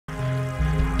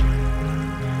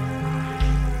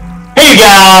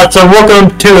So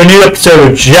welcome to a new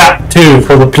episode of Jak II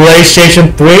for the PlayStation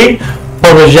 3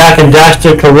 for the Jak and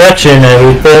Daxter collection and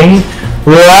everything.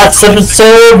 Last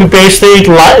episode, we basically,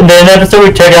 in the episode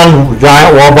we took on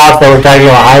giant robots that were tagging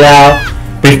a hideout.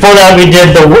 Before that we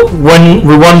did when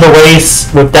we won the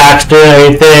race with Daxter and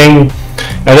everything.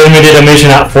 And then we did a mission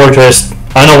at Fortress.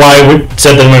 I don't know why we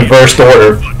said them in reverse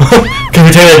order. Because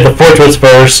we did the Fortress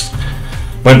first.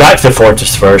 Went back to the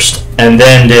Fortress first. And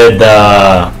then did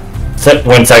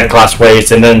went second class race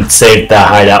and then saved the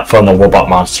hideout from the robot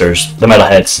monsters, the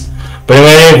metalheads. But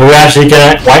anyway, we're actually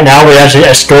right now we're actually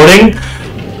escorting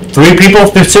 3 people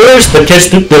through sewers. The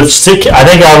kids, the sick. I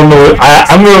think I'm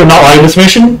really not liking this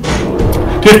mission.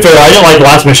 To be fair, I didn't like the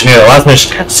last mission either. The last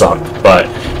mission kind of sucked, but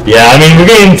yeah, I mean we're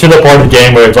getting to the part of the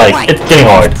game where it's like it's getting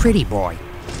hard. Pretty boy.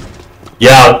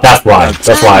 Yeah, that's why.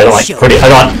 That's why I don't like pretty. I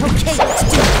don't.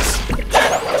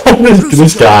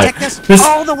 This guy.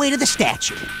 All the way to the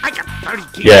statue.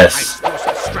 Yes.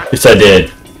 Yes, I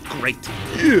did. Great.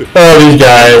 Oh, these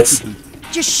guys.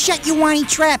 Just shut your whiny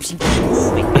traps and keep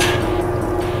moving.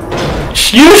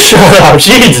 You shut up,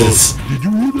 Jesus. Did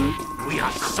you hear that? We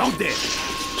are so dead.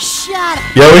 Shut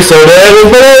up. Yeah, we so dead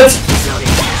with minutes.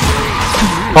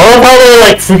 I love how they're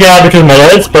like freaking out because of my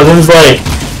legs, but then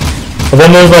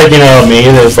there's like, you know, me,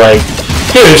 there's like,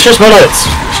 dude, it's just my legs.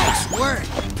 Nice work.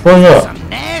 What's up? Some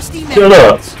nasty Shut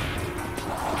up.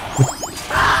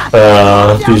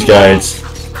 These guys.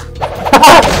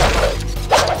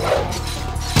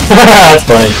 That's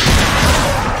funny.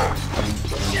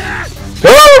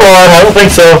 Oh boy, I don't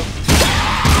think so.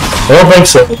 I don't think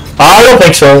so. I don't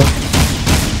think so.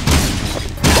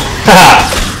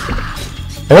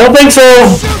 I don't think so.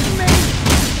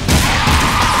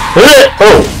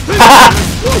 Oh.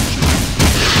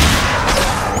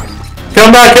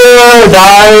 Come back here,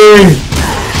 die.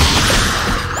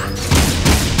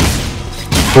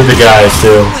 With the guys too.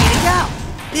 Way to go.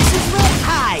 This is where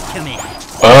I come in.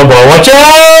 Oh boy, watch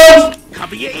out!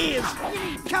 Cover your ears.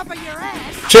 Cover your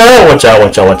ass. Watch out, watch out,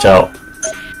 watch out, watch out.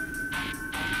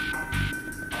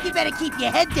 You better keep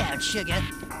your head down, sugar.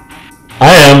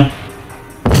 I am.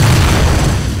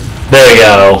 There we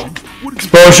go.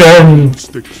 Explosion!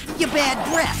 Your bad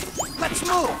breath. Let's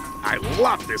move. I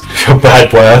love this. Your bad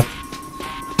breath.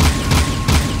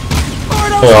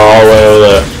 Oh, way over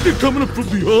there. They're coming up from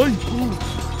behind.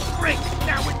 Break.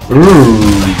 Now we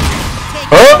Ooh.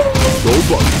 Oh!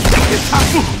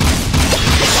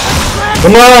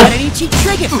 Come on! an itchy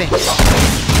trigger finger.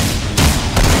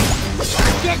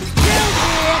 Getting killed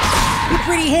here. You're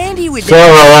pretty handy with Sorry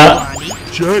about that.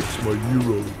 Jak's my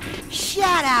hero.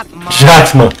 Shut up, Mom.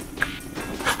 Jack's my...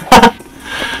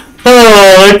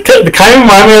 Oh, it kind of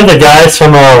remind me of the guys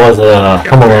from,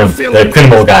 Home Alone, the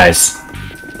criminal guys.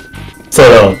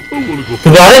 So,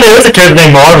 because I think there was a kid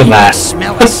named Marv in that.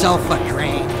 Smell of sulfur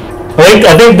drain. I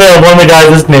think one of the guys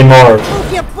is named Marv.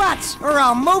 Move your butts, or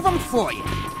I'll move them for you.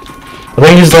 I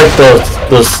think he's like the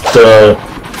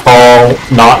tall,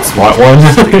 not smart one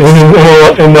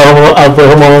in the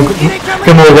Home Alone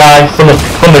criminal guy from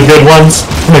the good ones,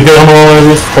 from the good Home Alone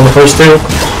movies, from the first 2.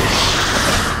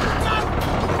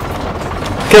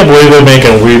 I can't believe they're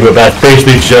making a reboot that's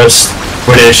basically just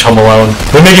British Home Alone.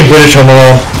 They're making British Home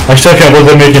Alone. I still can't believe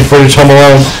they're making British Home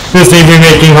Alone. Disney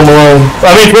remaking Home Alone.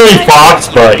 I mean, it's really Fox,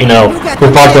 but you know,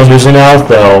 we're Fox on Disney now,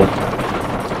 so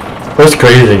that's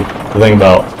crazy to think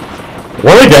about.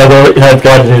 One of the guys has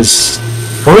got his.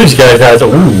 One of these guys has.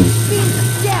 Ooh.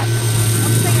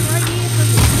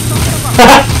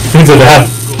 Things of death.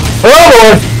 Oh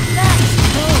boy.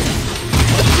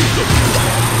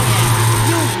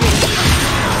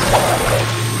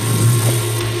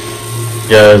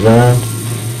 Guys, man.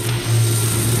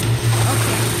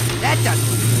 Okay, that does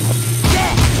it.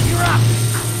 Yeah, you're up.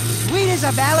 Sweet as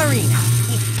a ballerina.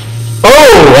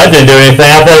 Oh, that didn't do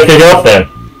anything. I thought I could go up there.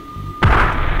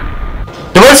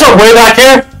 Do I start way back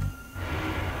here?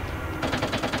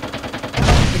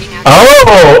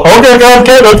 Oh, okay,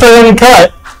 okay. Let's go ahead and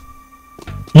cut.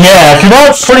 Yeah, because that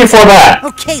was pretty far back.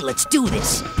 Okay, let's do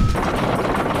this. You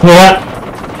know what?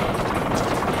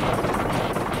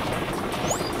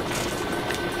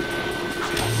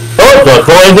 Oh, the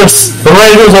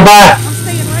lasers are back. I'm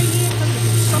staying right here until you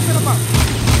do something about it.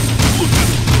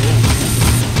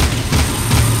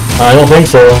 I don't think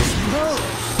so.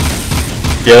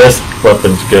 Yeah, this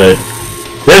weapon's good.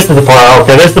 This is the part.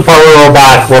 Okay, this is the part where we're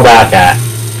back at.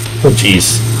 Oh,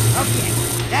 jeez. Okay.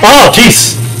 Oh,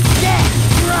 jeez. Yeah,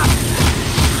 you're up.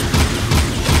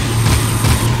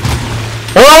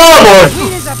 Oh, boy.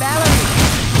 Sweet as a ballerina.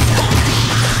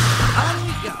 On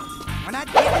we go. We're not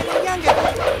getting any younger.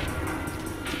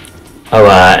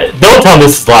 Alright, don't tell me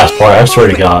this is the last part, I swear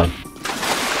to God.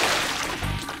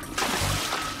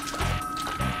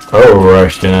 Oh,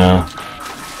 rushed now.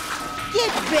 Get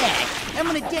back! I'm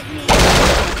gonna detonate.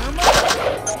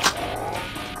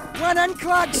 One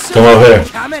unclogged Come over here.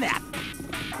 coming up.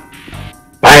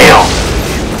 Bam!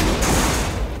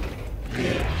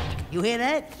 You hear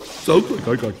that? Sounds like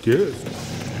I got kissed.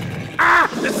 Ah!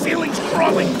 The ceiling's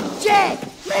crawling! Jak!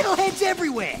 Metalheads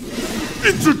everywhere!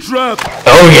 It's a trap!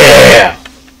 Oh yeah!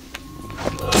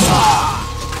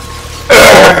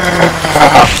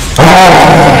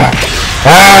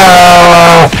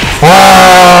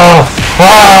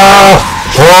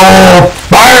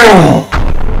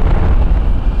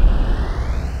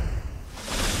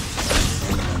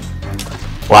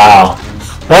 Wow.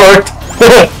 That worked.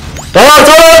 That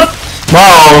worked!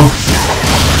 Wow.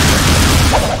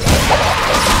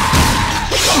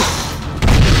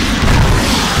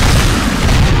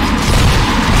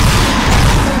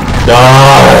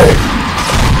 Die.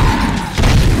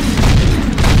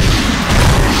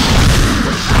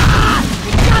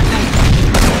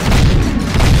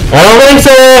 I don't think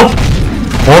so.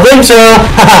 I don't think so.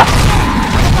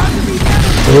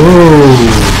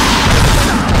 Ooh.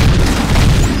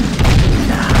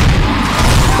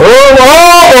 Oh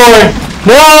boy!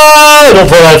 No! Don't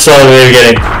pull that soda at the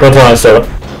beginning. Don't pull that soda.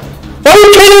 Are you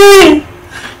kidding me?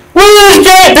 Really?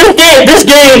 This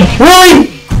game?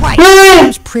 Really? Quiet. Really?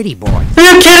 That's pretty boy. Are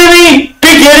you kidding me?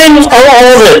 Beginning of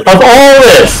all of it. Of all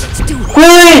this. Let's do it.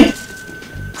 Really?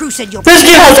 Crew said you'll. This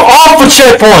game has awful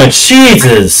checkpoints.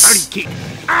 Jesus.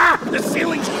 Ah! The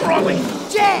ceiling's crawling!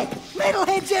 Jak!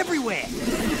 Metalheads everywhere!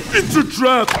 It's a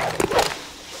trap!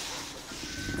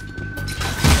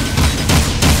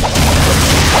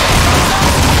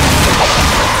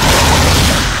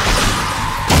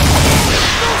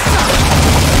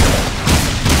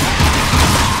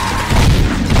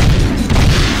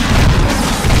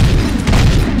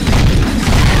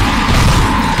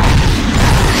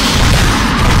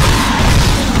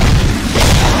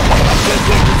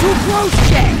 Too close,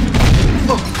 Jak!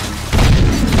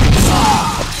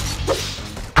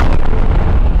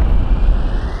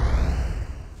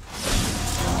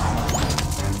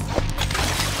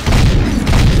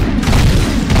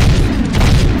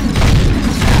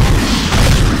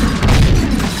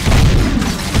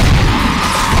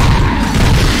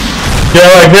 Go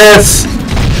like this.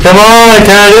 Come on,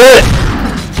 can I do it?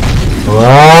 Come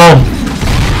on.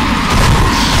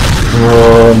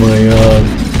 Oh my god.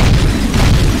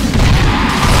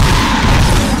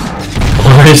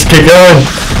 Oh, just keep going.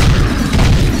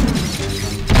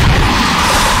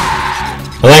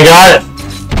 I think I got it.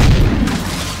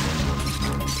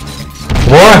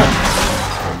 More.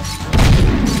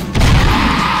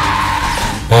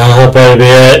 Oh, that better be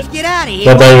it. Get out of here!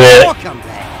 That better be it. Or come back.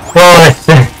 Oh,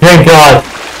 thank God.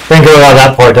 Thank God I got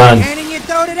that part done. Turning your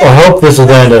throat at I hope this is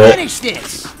the end of it. Finish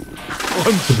this!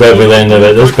 This better be the end of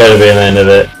it. This better be the end of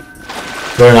it.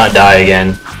 Better not die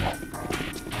again.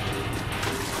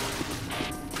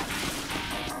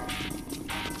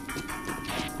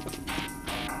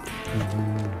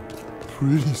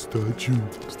 Pretty statue.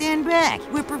 Stand back.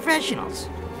 We're professionals.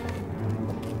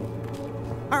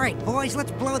 Alright, boys,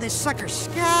 let's blow this sucker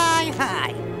sky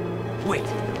high. Wait,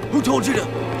 who told you to?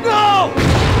 No!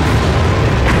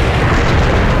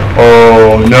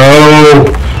 Oh no!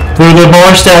 Through the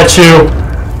bar statue!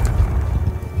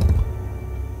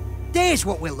 There's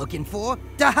what we're looking for.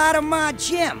 The Hadamar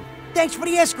Gem. Thanks for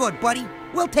the escort, buddy.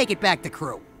 We'll take it back to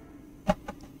crew.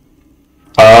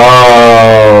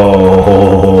 Oh.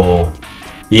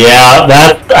 Yeah,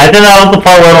 I think that was the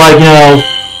part where, like, you know.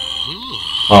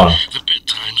 Oh. The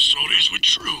bedtime stories were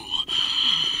true.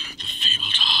 The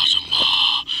fabled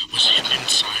Hadamar was hidden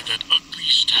inside that ugly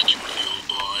statue of the old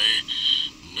boy.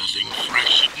 Nothing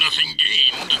fractured, nothing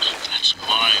gained. That's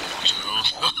my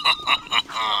motto.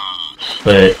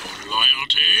 But. For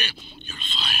loyalty, you'll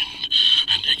find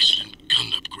an excellent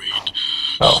gun upgrade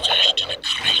stashed in a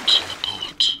crate in the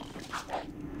port.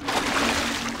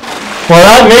 Well,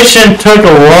 that mission took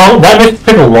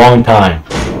a long time.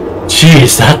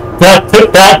 Jeez,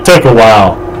 that took a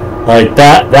while. Like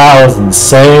that was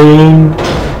insane.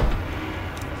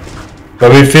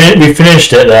 But we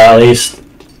finished it at least.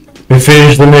 We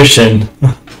finished the mission.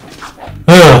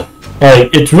 Like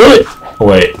it's really. Oh,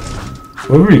 wait,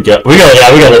 where did we go? We got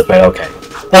this way. Okay,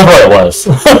 that's what it was.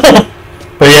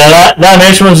 But yeah, that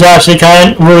mission was actually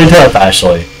really tough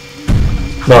actually.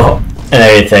 No, and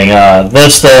everything.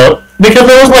 Because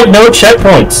there was like no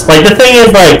checkpoints. Like the thing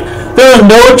is like there was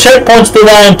no checkpoints through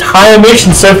that entire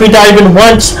mission. So if we die even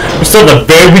once, we're still at the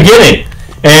very beginning.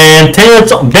 And it's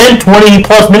been 20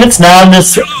 plus minutes now in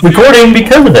this recording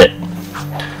because of it.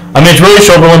 I mean it's really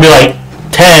short, but it'll be like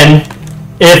 10,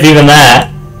 if even that.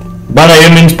 Might not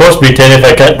even supposed to be 10 if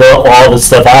I cut all this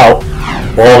stuff out.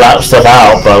 All that stuff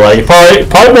out, but like probably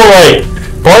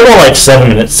more like 7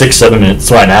 minutes, 6-7 minutes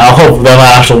right now of them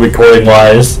actual recording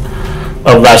wise.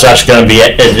 Of that's actually gonna be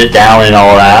edited down and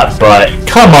all that, but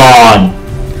come on.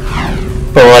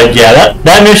 But like yeah,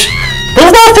 that mission,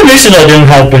 those last two missions I didn't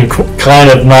have been kind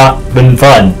of not been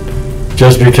fun,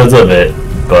 just because of it.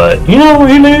 But maybe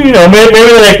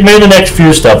the next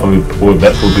few stuff will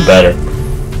be better.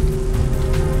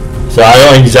 So I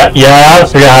don't exactly, I have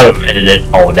to figure out how to edit it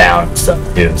all down and stuff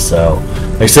too. So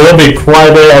like I said, there'll be quite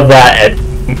a bit of that at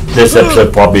this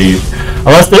episode probably,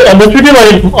 unless we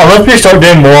start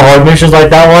doing more hard missions like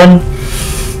that one.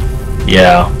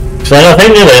 Yeah. So I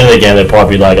think near the end of the game there'll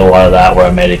probably be like a lot of that where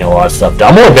I'm editing a lot of stuff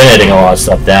down. I've been editing a lot of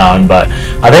stuff down, but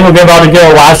I think we're about to get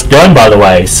our last gun, by the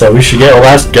way. So we should get our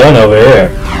last gun over here.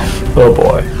 Oh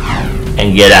boy.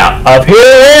 And get out up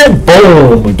here and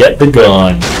boom, get the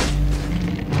gun.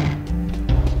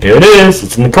 Here it is.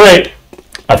 It's in the crate.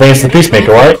 I think it's the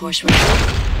Peacemaker, right?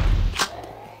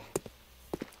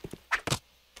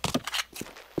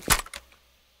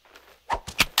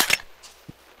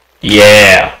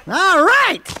 Yeah. All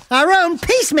right, our own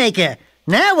Peacemaker.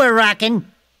 Now we're rocking.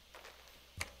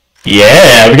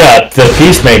 Yeah, we got the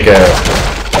Peacemaker.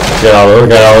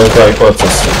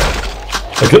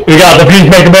 We got the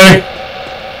Peacemaker, baby.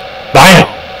 Bam.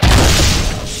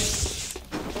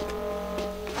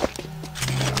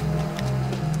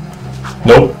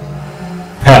 Nope.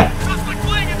 Huh.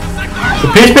 The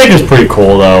Peacemaker's pretty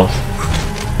cool though.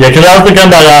 Yeah, because that was the gun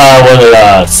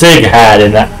that Sig had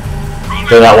in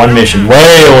that one mission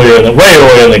way earlier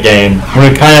in the game. We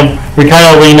kind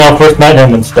of first met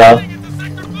him and stuff.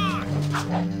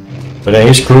 But then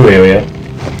he's crew area.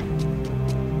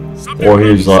 Or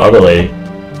he's the other lady.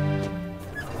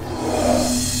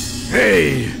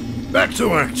 Hey, back to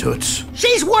work, Toots.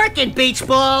 She's working, Beach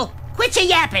Ball. Quit your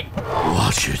yapping.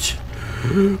 Watch it,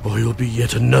 or you'll be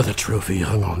yet another trophy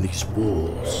hung on these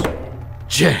walls.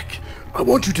 Jak, I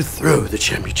want you to throw the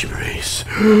championship race.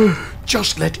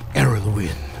 Just let Errol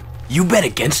win. You bet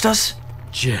against us?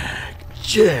 Jak,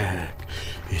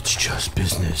 it's just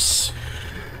business.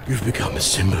 You've become a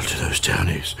symbol to those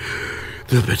townies.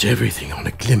 They'll bet everything on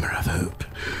a glimmer of hope.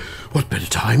 What better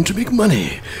time to make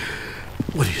money?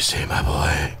 What do you say, my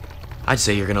boy? I'd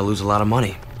say you're gonna lose a lot of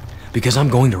money. Because I'm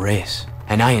going to race,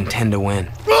 and I intend to win.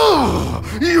 Oh,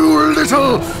 you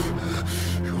little...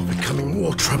 You're becoming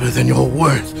more trouble than you're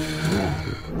worth. I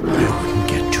wouldn't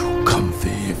get too comfy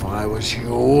if I was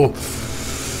you.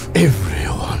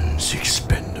 Everyone's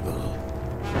expendable.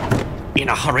 In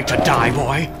a hurry to die,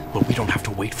 boy? Well, we don't have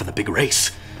to wait for the big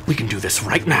race. We can do this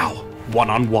right now.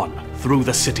 One-on-one, through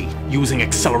the city, using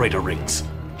accelerator rings.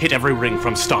 Hit every ring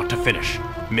from start to finish.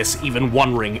 Miss even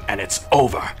one ring and it's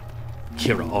over.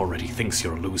 Kira already thinks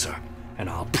you're a loser, and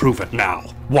I'll prove it now,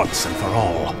 once and for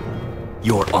all.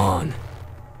 You're on.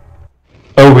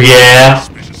 Oh yeah.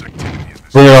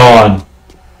 Bring it on.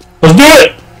 Let's do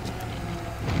it!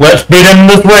 Let's beat him in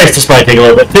this race. This might take a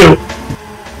little bit too.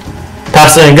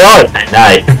 Pass it and go at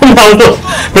night.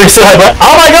 Basically, like,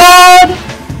 oh my god!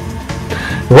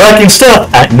 Wrecking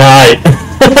stuff at night.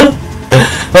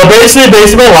 Well, basically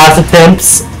my last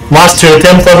two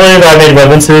attempts, I believe, I made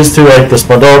references to like the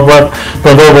Spindle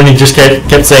when he just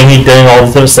kept saying he's doing all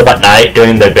this other stuff at night,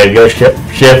 doing the graveyard shift,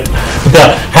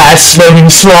 the hash-slinging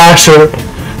slasher,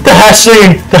 the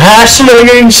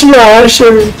hash-slinging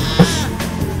slasher.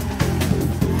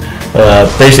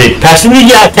 Basically passing the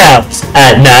yacht counts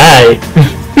at night.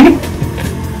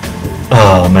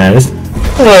 Oh man, I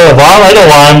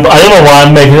don't know why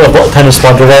I'm making a ton of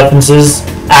Splinter references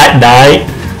at night,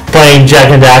 playing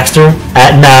Jak and Daxter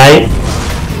at night.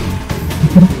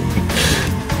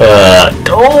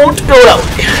 Don't go that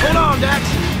way. Hold on, Dax.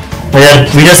 Yeah,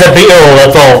 we just have BO,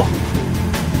 that's all.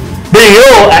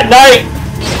 BO at night.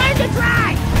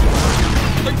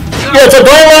 Yeah, so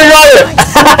don't worry about it.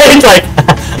 He's like,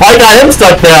 I got him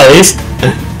stuck there at least.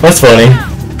 That's funny.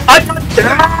 I got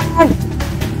down.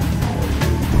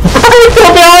 I go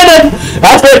behind him.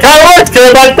 That's what it kind of works, because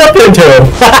I backed up into him.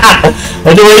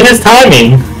 I delayed his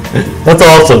timing. That's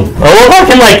awesome. I love how I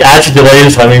can like actually delay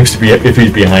his timing if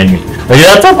he's behind me. Like,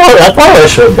 that's probably what I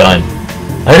should have done.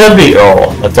 I didn't have to be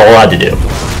Earl. That's all I had to do.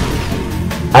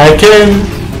 I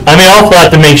also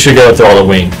have to make sure to go through all the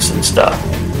wings and stuff.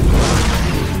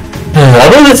 I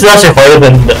believe this is actually harder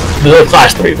than the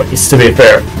last three, but to be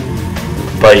fair.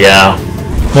 But yeah,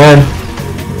 man,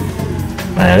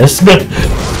 this has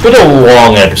been a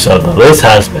long episode though. This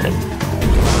has been.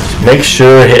 Just make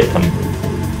sure to hit them.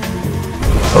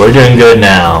 Oh, we're doing good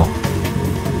now.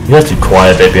 You have to be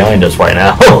quiet a bit behind us right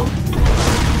now.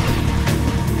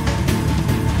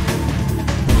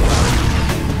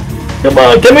 Come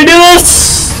on, can we do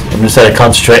this? I'm just trying to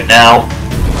concentrate now.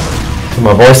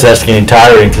 My voice is getting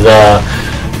tiring because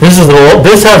this has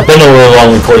been a really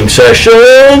long recording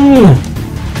session.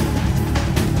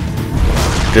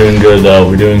 Doing good though.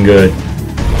 We're doing good.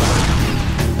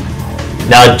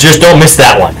 Now just don't miss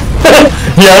that one.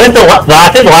 Yeah, I think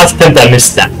the last attempt I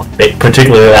missed that one,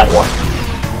 particularly that one.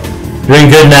 Doing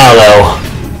good now though.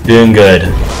 Doing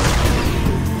good.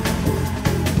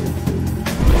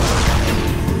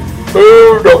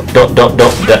 Don't.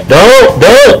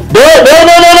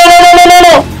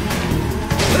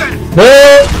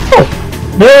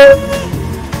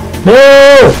 No!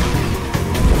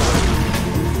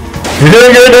 You're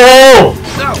doing good now!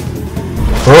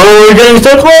 Oh, we're getting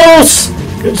so close!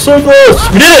 Getting so close!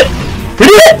 We did it! We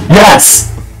did it! Yes!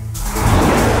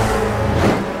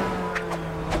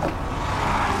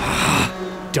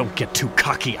 Don't get too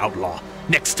cocky, outlaw.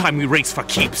 Next time we race for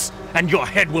keeps, and your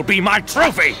head will be my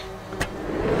trophy!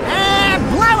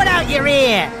 Blow it out your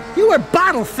ear! You were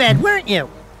bottle-fed, weren't you?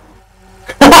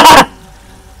 Oh,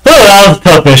 that was a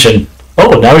tough mission.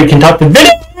 Oh, now we can talk to Vinny!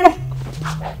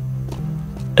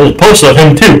 There's a poster of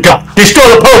him too. God, destroy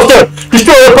the poster!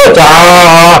 Destroy the poster!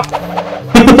 Ah!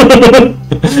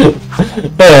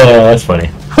 Oh, that's funny.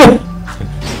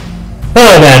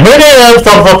 Oh man, maybe I have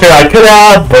stuff up here I could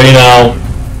have, but you know,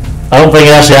 I don't think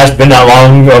it actually has been that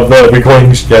long of the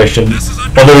recording session.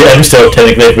 Although the episode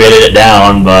technically if we edit it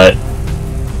down, but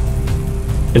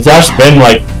it's actually been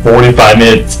like 45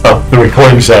 minutes of the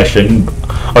recording session.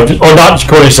 Or not just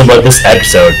recording session, but this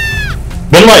episode.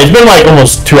 It's been like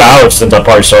almost 2 hours since I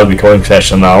probably started the recording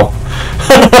session though.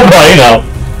 But you know,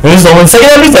 this is only the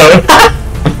second episode.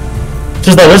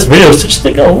 Just that this video is just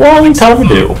taking a long time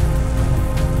to do.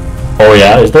 Oh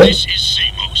yeah, is there? This is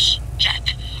Samos.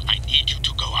 Jack, I need you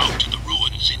to go out to the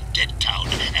ruins in Dead Town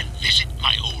and visit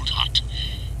my old hut.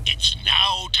 It's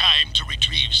now time to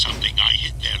retrieve something I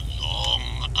hid there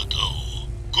long ago.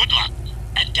 Good luck,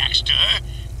 and Daxter,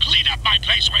 clean up my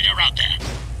place when you're out there.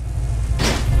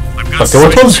 Okay,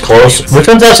 which one's close? Which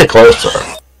one's actually closer?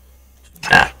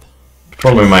 Ah, which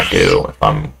one we might do if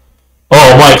I'm...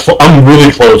 Oh, I'm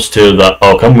really close to the...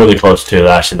 Oh, I'm really close to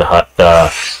actually the hut,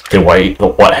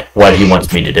 what he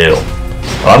wants me to do.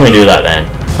 Well, I'm gonna do that then.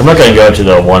 I'm not gonna go to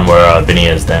the one where Vinny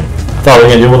is then. I thought we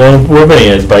were gonna do where Vinny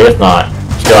is, but I guess not.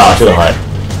 Let's go out to the hut.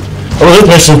 Oh, this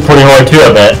mission's pretty hard too,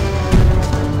 I bet.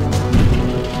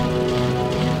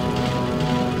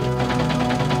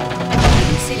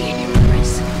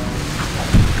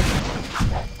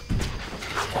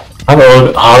 I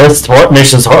know, this hard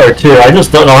mission's hard too. I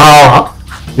just don't know how.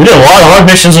 We did a lot of hard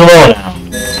missions in a row now.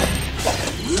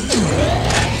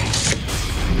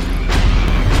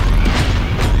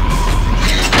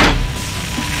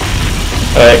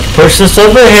 Alright, push this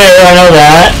over here. I know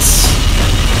that.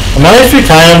 I'm at least we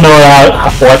kind of know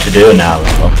what to do now,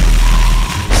 though.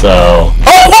 So.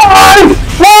 Oh, why?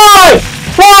 Why?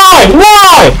 Why?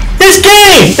 Why? This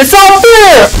game! It's not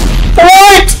fair!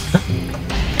 What?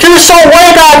 Can you start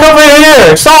way back over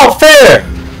here? It's not fair!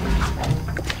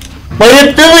 Like,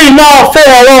 it's really not fair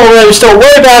at all. We start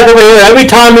way back over here. Every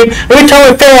time we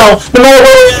fail, no matter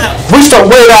where we're at, we start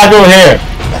way back over here.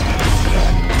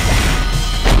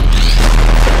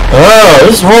 Oh,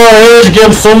 this is why I need to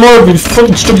get some more of these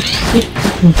fucking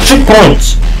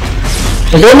checkpoints.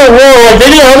 Like, in the world, like, they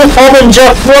didn't have this problem in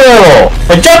Jak 1 at all.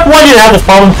 Like, Jak 1 didn't have this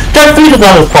problem. Jak 3 doesn't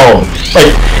have this problem.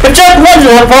 Like, if Jak 1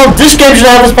 doesn't have a problem, this game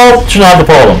should have this problem, shouldn't have the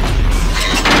problem.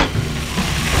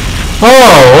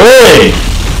 Oh, really?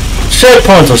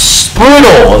 Checkpoints are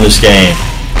brutal in this game.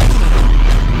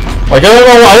 Like, I don't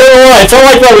know why. It's not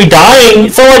like that we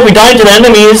dying. It's not like we dying to the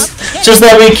enemies. It's just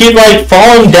that we keep, like,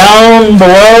 falling down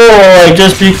below, or, like,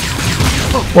 just be...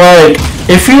 Like,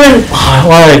 if you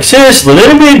like, seriously,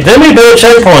 let me build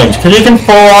checkpoints, because you can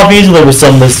fall off easily with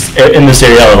some in this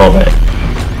area a little bit.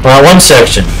 One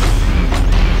section.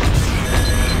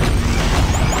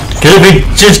 Because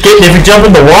if we jump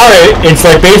in the water, it's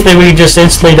like basically we just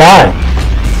instantly die.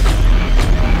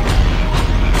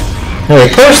 Anyway,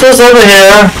 push this over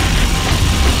here.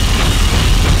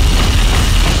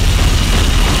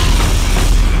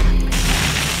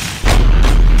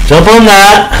 Jump on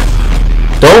that.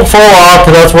 Don't fall off,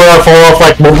 because that's where I fall off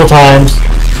like multiple times.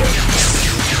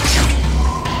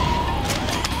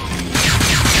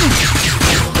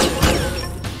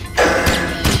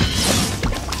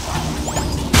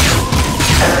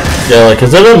 Yeah, like,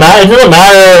 cause it doesn't matter.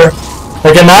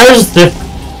 Like, it matters if,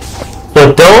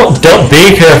 but don't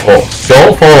be careful.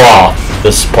 Don't fall off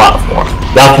this platform.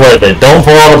 That's what it is. Don't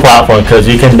fall off the platform, because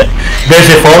you can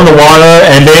basically fall in the water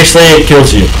and basically it kills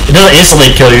you. It doesn't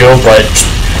instantly kill you, but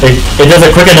it does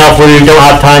it quick enough where you don't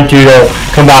have time to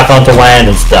come back onto land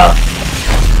and stuff.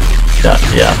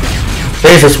 Yeah.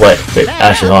 Face this way. Wait,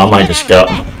 actually, no, I might just go.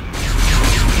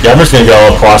 Yeah, I'm just gonna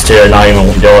go across here and not even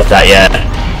deal with that yet.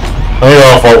 Let me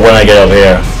go for it when I get over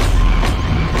here.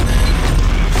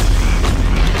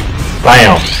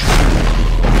 Bam!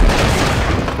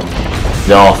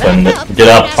 Get off and get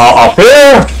up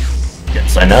here!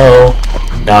 Yes, I know.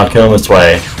 Now kill him this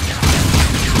way.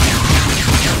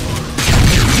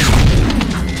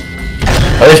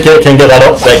 At least can get that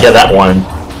up, get that one.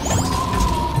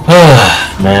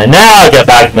 Man, now I get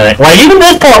back to the like even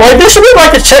this part, like this should be like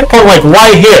the checkpoint, like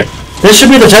right here. This should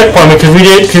be the checkpoint because we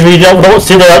don't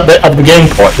see that at the beginning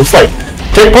part. It's like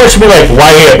checkpoint should be like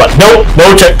right here, but nope,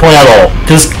 no checkpoint at all.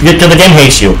 Because the game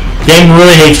hates you. The game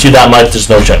really hates you that much. There's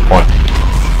no checkpoint.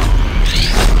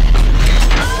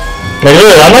 Like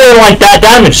literally, I'm not even like that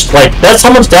damaged. Like that's how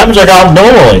much damage I got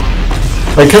normally.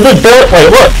 Like cause this barely,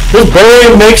 like look, this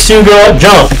barely makes you go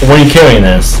jump when you're carrying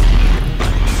this.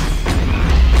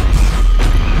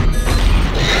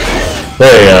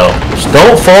 There you go. Just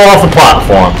don't fall off the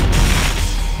platform.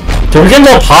 So we can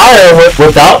go higher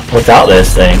without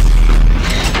this thing.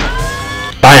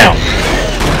 Bam.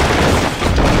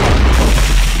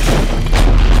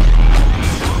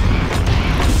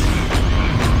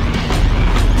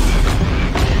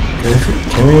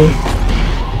 Can we?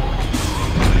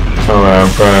 I'm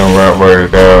trying where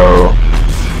to go.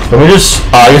 Let me just.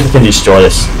 I guess we can destroy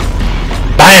this.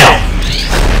 Bam.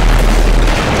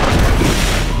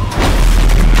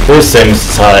 This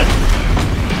thing's hot.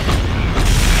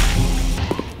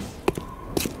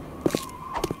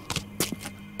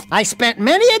 I spent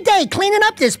many a day cleaning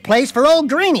up this place for old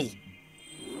Greenie.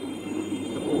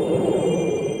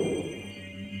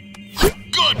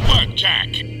 Good work, Jak.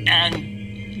 And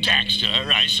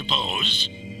Daxter, I suppose.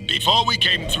 Before we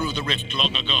came through the rift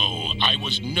long ago, I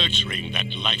was nurturing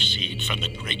that life seed from the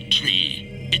great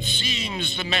tree. It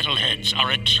seems the metalheads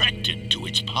are attracted to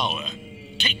its power.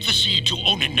 Take the seed to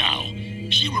Onin now.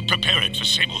 She will prepare it for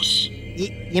Samus.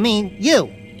 You mean you?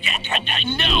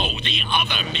 No, the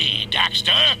other me,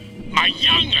 Daxter. My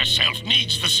younger self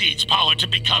needs the seed's power to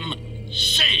become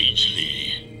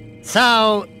sagely.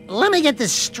 So, let me get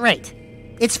this straight.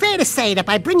 It's fair to say that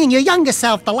by bringing your younger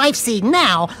self the life seed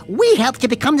now, we helped you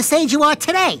become the sage you are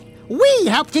today. We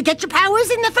helped you get your powers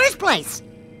in the first place.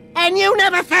 And you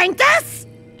never thanked us?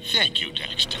 Thank you,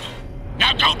 Daxter.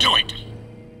 Now go do it!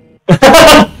 Hey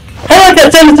look,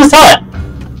 that thing's just hot!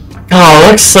 Oh,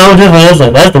 it looks so different, isn't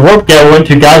it? That's the warp gate when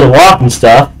two guys are walking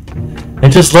stuff.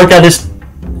 And just look at this.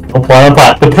 No piranha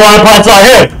plant. The piranha plant's not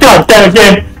here! God damn it,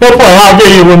 game! No point, how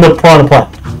dare you win the piranha plant?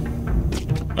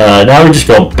 Now we just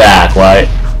go back, right?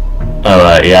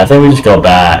 Alright, yeah, I think we just go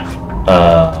back.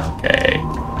 Okay.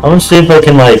 I'm gonna see if I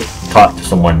can, like, talk to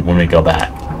someone when we go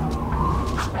back.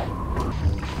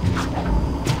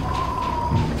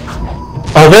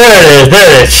 Oh, there it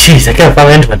is! Jeez, I can't find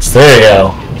the entrance. There you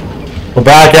go. We're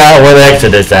back out where the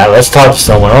exit is at. Let's talk to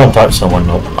someone. I want to talk to someone.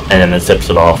 Nope. And then it zips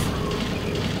it off.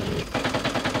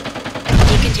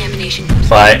 Decontamination.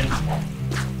 Right.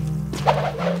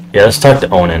 Yeah, let's talk to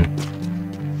Onin.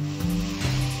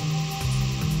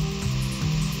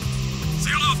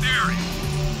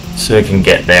 So we can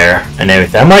get there and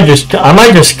everything. I might just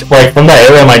like from that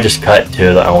area I might just cut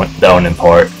to the Onin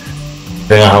part.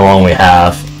 Depending on how long we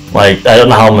have. Like, I don't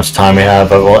know how much time we have,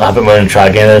 but I haven't been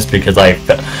tracking this because like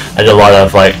I did a lot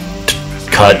of like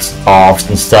cuts offs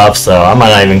and stuff, so I might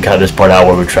not even cut this part out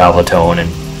where we travel to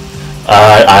Onin.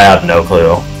 I have no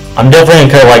clue. I'm definitely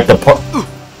gonna cut like the part.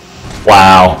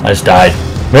 Wow, I just died.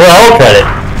 Maybe I'll cut it.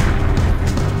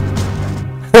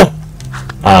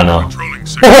 I don't know.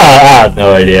 I have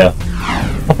no idea.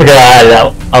 I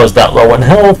forgot I was that low in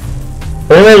health.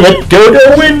 But anyway, let's go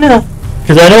to win now.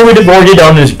 Because I know we already did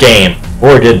on this game.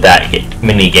 Or did that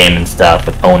mini game and stuff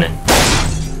with Onin.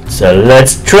 So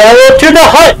let's travel to the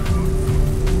hut.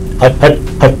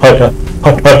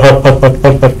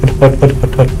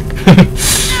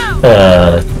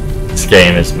 This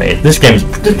game is amazing. This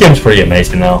game's pretty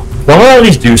amazing though. Why don't I at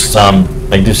least do some,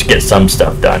 like just get some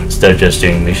stuff done instead of just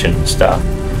doing missions and stuff.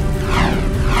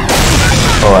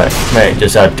 Alright, might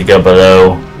just have to go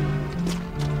below.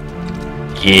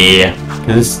 Yeah,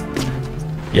 cause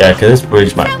this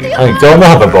bridge might be. I mean, go on the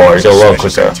hoverboard, go a little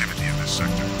quicker.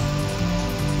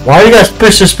 Why do you got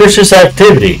suspicious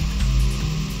activity?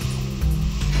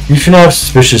 You should have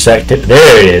suspicious activity.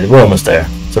 There it is. We're almost there,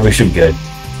 so we should be good.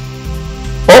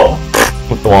 Oh,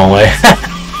 went the wrong way.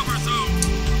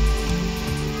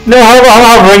 No, I'm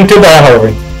hovering too bad. I'm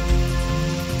hovering.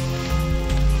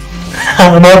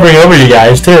 I'm hovering over you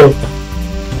guys too.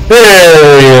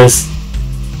 There he is,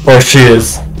 or she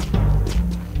is.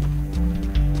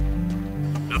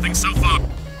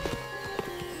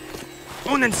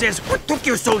 says, what took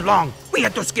you so long? We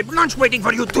had to skip lunch waiting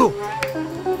for you too.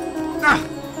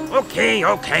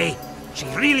 Okay. She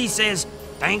really says,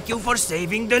 thank you for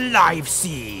saving the live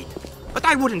seed. But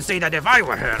I wouldn't say that if I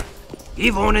were her.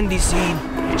 Give Onan the seed,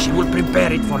 and she will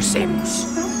prepare it for Samus.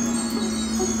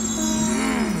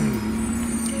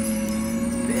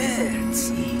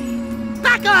 Birdseed.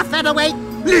 Back off, featherweight!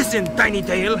 Listen, Tiny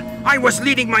Tail. I was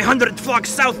leading my 100th flock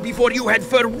south before you had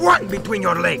fur one between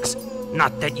your legs.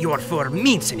 Not that your fur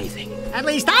means anything. At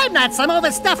least I'm not some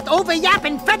overstuffed,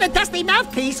 over-yapping, feather-dusty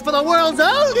mouthpiece for the world's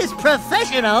oldest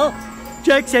professional.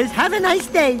 Jak says, have a nice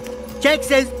day. Jak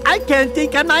says, I can't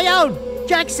think on my own.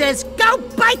 Jak says, go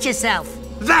bite yourself.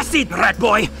 That's it, rat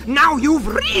boy. Now you've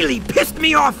really pissed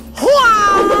me off.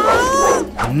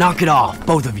 Knock it off,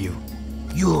 both of you.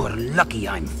 You're lucky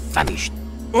I'm famished.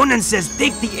 Onan says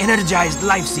take the energized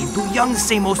life seed to young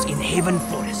Samos in Haven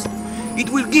Forest. It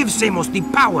will give Samos the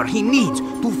power he needs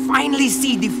to finally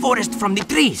see the forest from the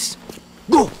trees.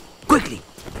 Go, quickly.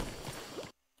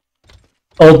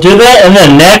 I'll do that in the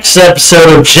next episode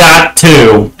of Jak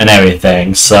II and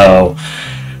everything, so...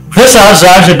 This has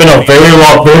actually been a very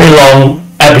long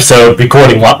episode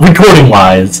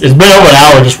recording-wise. It's been over an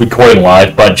hour just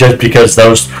recording-wise, but just because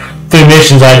those 3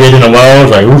 missions I did in a row, I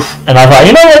was like, oof. And I thought,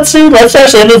 you know, let's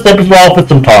actually end this episode off with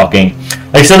some talking.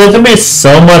 Like I said, there's going to be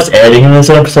so much editing in this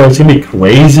episode, it's going to be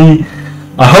crazy.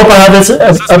 I hope I have this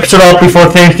episode up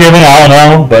before Thanksgiving, I don't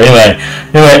know. But anyway,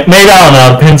 maybe I don't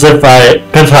know, depends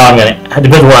how I'm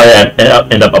depends where I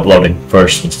end up uploading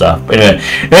first and stuff. But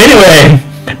anyway,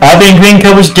 I've been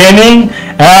GreenCobrasGaming,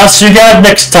 and I'll see you guys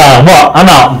next time. Well, I'm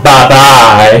out.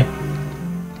 Bye-bye.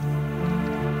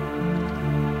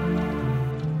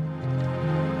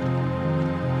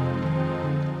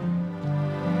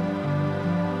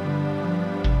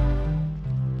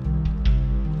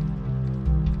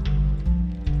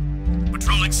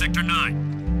 Patrolling Sector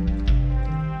 9.